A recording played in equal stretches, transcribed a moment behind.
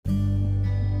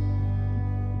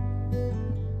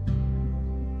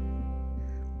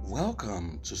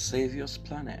to Savior's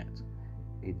Planet,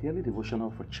 a daily devotional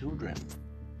for children.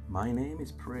 My name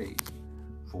is Praise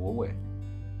for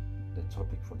the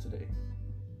topic for today,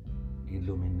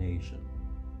 illumination.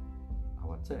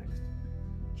 Our text,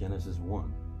 Genesis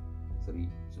 1, 3-4.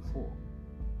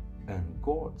 And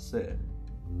God said,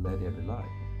 "Let there be light,"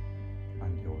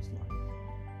 and there was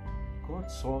light.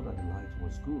 God saw that the light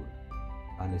was good,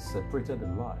 and it separated the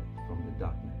light from the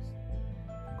darkness.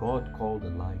 God called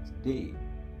the light day,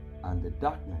 and the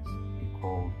darkness he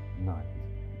called night.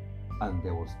 And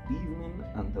there was evening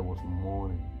and there was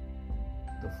morning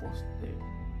the first day.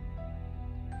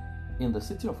 In the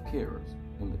city of Chaos,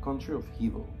 in the country of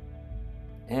evil,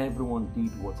 everyone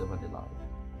did whatever they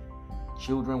liked.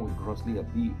 Children were grossly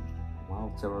abused,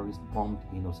 while terrorists bombed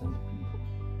innocent people.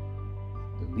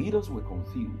 The leaders were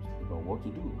confused about what to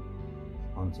do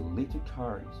until little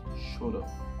child showed up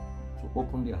to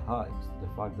open their eyes to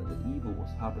the fact that the evil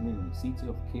was happening in the city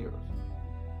of Chaos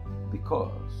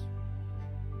because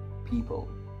people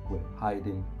were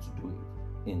hiding to do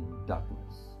it in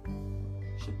darkness.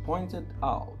 She pointed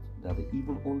out that the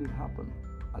evil only happened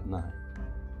at night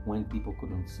when people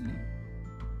couldn't see.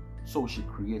 So she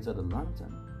created a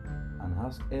lantern and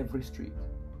asked every street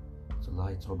to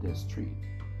light up their street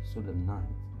so the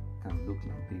night can look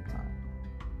like daytime.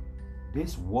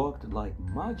 This worked like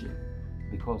magic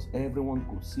because everyone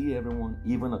could see everyone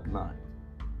even at night.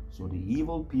 So the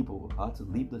evil people had to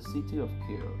leave the city of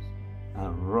Chaos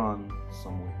and run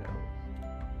somewhere else.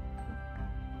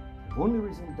 The only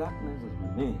reason darkness has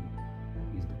remained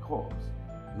is because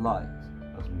light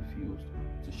has refused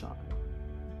to shine.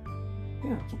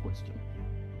 Here are two questions.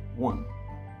 1.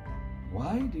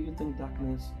 Why do you think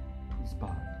darkness is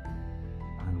bad?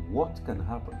 And what can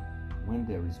happen when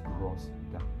there is gross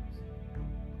darkness?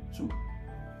 2.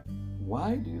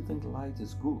 Why do you think light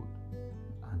is good?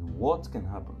 And what can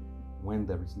happen when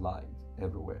there is light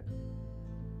everywhere?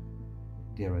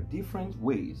 There are different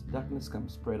ways darkness can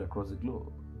spread across the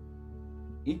globe.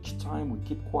 Each time we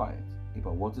keep quiet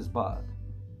about what is bad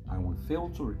and we fail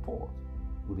to report,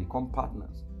 we become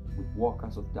partners with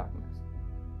workers of darkness.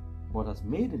 But as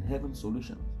Made in Heaven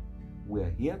Solutions, we are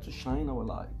here to shine our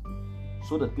light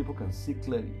so that people can see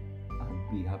clearly and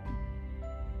be happy.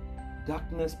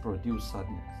 Darkness produces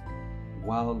sadness,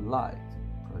 while light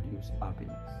produces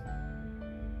happiness.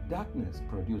 Darkness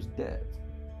produces death,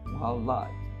 while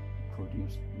light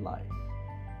produces life.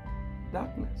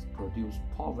 Darkness produces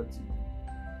poverty,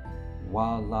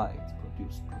 while light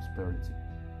produces prosperity.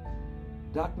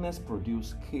 Darkness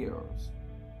produces chaos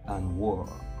and war,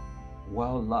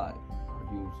 while light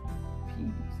produces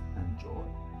peace and joy.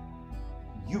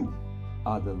 You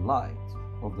are the light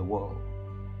of the world,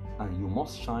 and you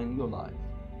must shine your light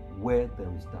where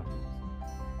there is darkness.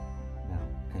 Now,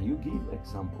 can you give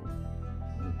example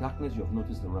of the darkness you have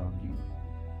noticed around you,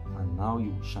 and now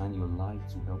you will shine your light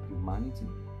to help humanity?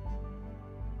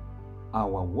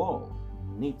 Our world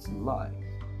needs light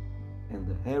in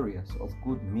the areas of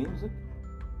good music,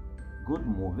 good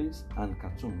movies and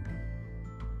cartoons,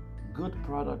 good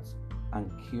products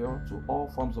and cure to all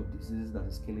forms of diseases that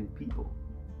is killing people.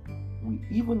 We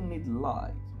even need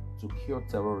light to cure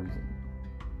terrorism.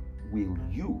 Will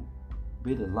you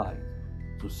be the light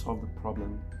to solve the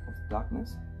problem of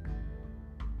darkness?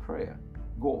 Prayer.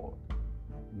 God,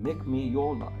 make me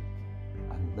your light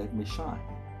and let me shine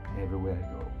everywhere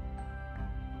I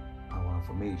go. Our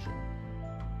affirmation: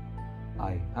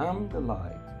 I am the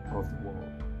light of the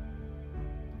world.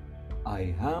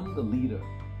 I am the leader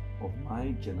of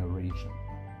my generation.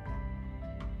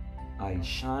 I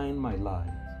shine my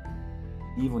light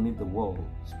even if the world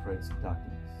spreads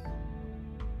darkness.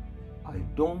 I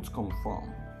don't conform.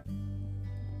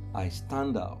 I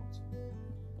stand out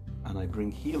and I bring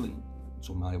healing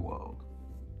to my world.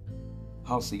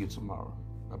 I'll see you tomorrow.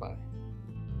 Bye-bye.